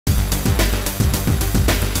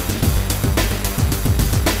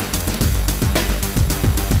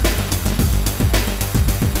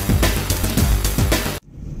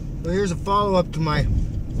here's a follow-up to my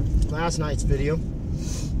last night's video.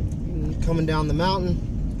 Coming down the mountain,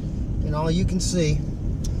 and all you can see,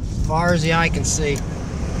 as far as the eye can see,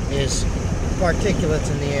 is particulates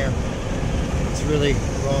in the air. It's really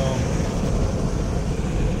wrong.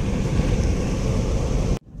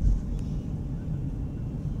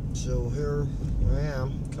 So here I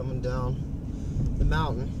am coming down the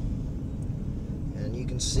mountain, and you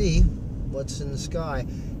can see what's in the sky.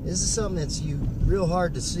 This is something that's real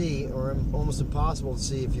hard to see, or almost impossible to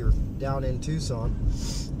see if you're down in Tucson,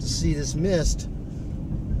 to see this mist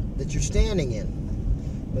that you're standing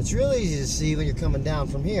in. But it's really easy to see when you're coming down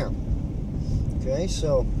from here. Okay,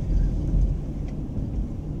 so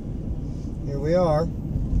here we are.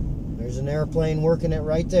 There's an airplane working it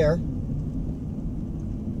right there.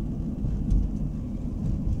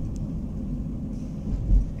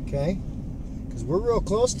 Okay, because we're real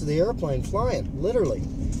close to the airplane flying, literally.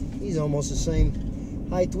 He's almost the same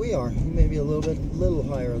height we are. He may be a little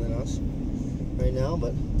higher than us right now,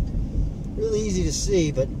 but really easy to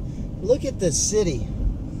see. But look at the city.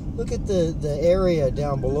 Look at the area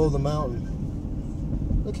down below the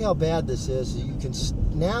mountain. Look how bad this is. You can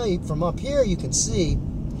now from up here you can see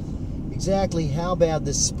exactly how bad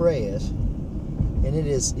this spray is, and it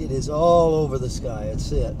is all over the sky.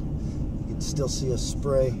 That's it. You can still see a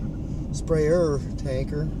sprayer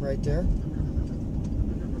tanker right there.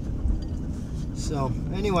 So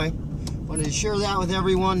anyway, wanted to share that with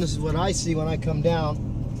everyone. This is what I see when I come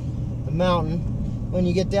down the mountain. When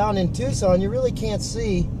you get down in Tucson, you really can't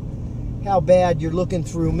see how bad you're looking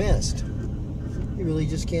through mist. You really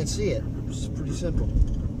just can't see it. It's pretty simple.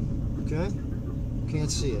 Okay?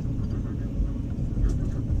 Can't see it.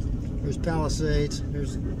 There's Palisades.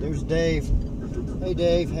 There's Dave. Hey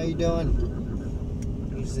Dave, how you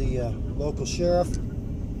doing? He's the local sheriff.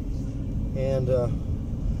 And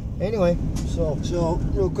anyway, so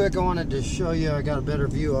real quick, I wanted to show you. I got a better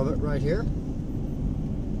view of it right here.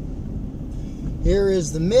 Here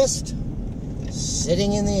is the mist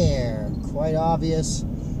sitting in the air. Quite obvious,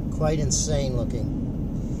 quite insane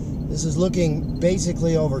looking. This is looking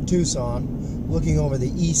basically over Tucson, looking over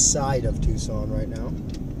the east side of Tucson right now.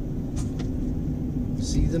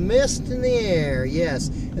 See the mist in the air, yes.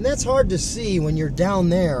 And that's hard to see when you're down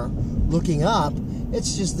there looking up.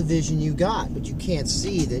 It's just the vision you got, but you can't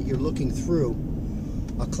see that you're looking through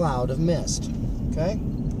a cloud of mist, okay?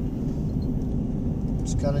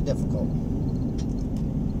 It's kind of difficult.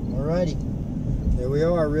 Alrighty, there we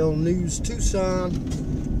are, Real News Tucson.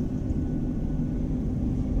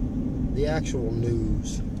 The actual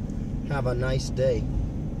news. Have a nice day.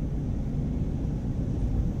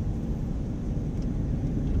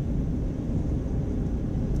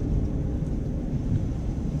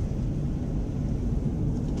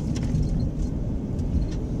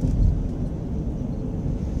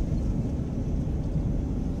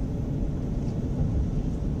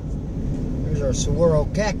 Our saguaro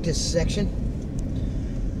cactus section,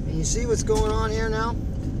 and you see what's going on here now.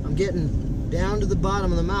 I'm getting down to the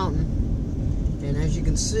bottom of the mountain, and as you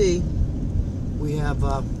can see, we have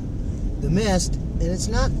the mist, and it's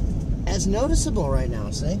not as noticeable right now.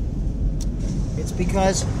 See, it's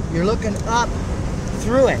because you're looking up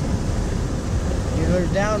through it. You're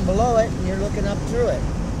down below it and you're looking up through it.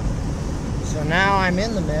 So now I'm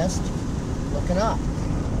in the mist looking up.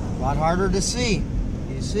 A lot harder to see.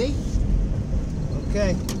 You see?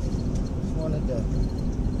 Okay, just wanted to,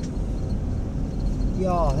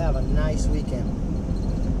 y'all have a nice weekend.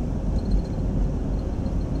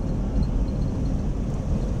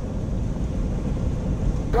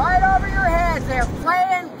 Right over your heads, they're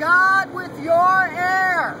playing God with your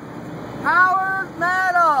air. Howard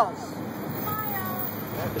Meadows.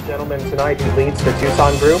 The gentleman tonight who leads the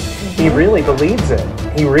Tucson group, he really believes it.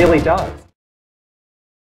 He really does.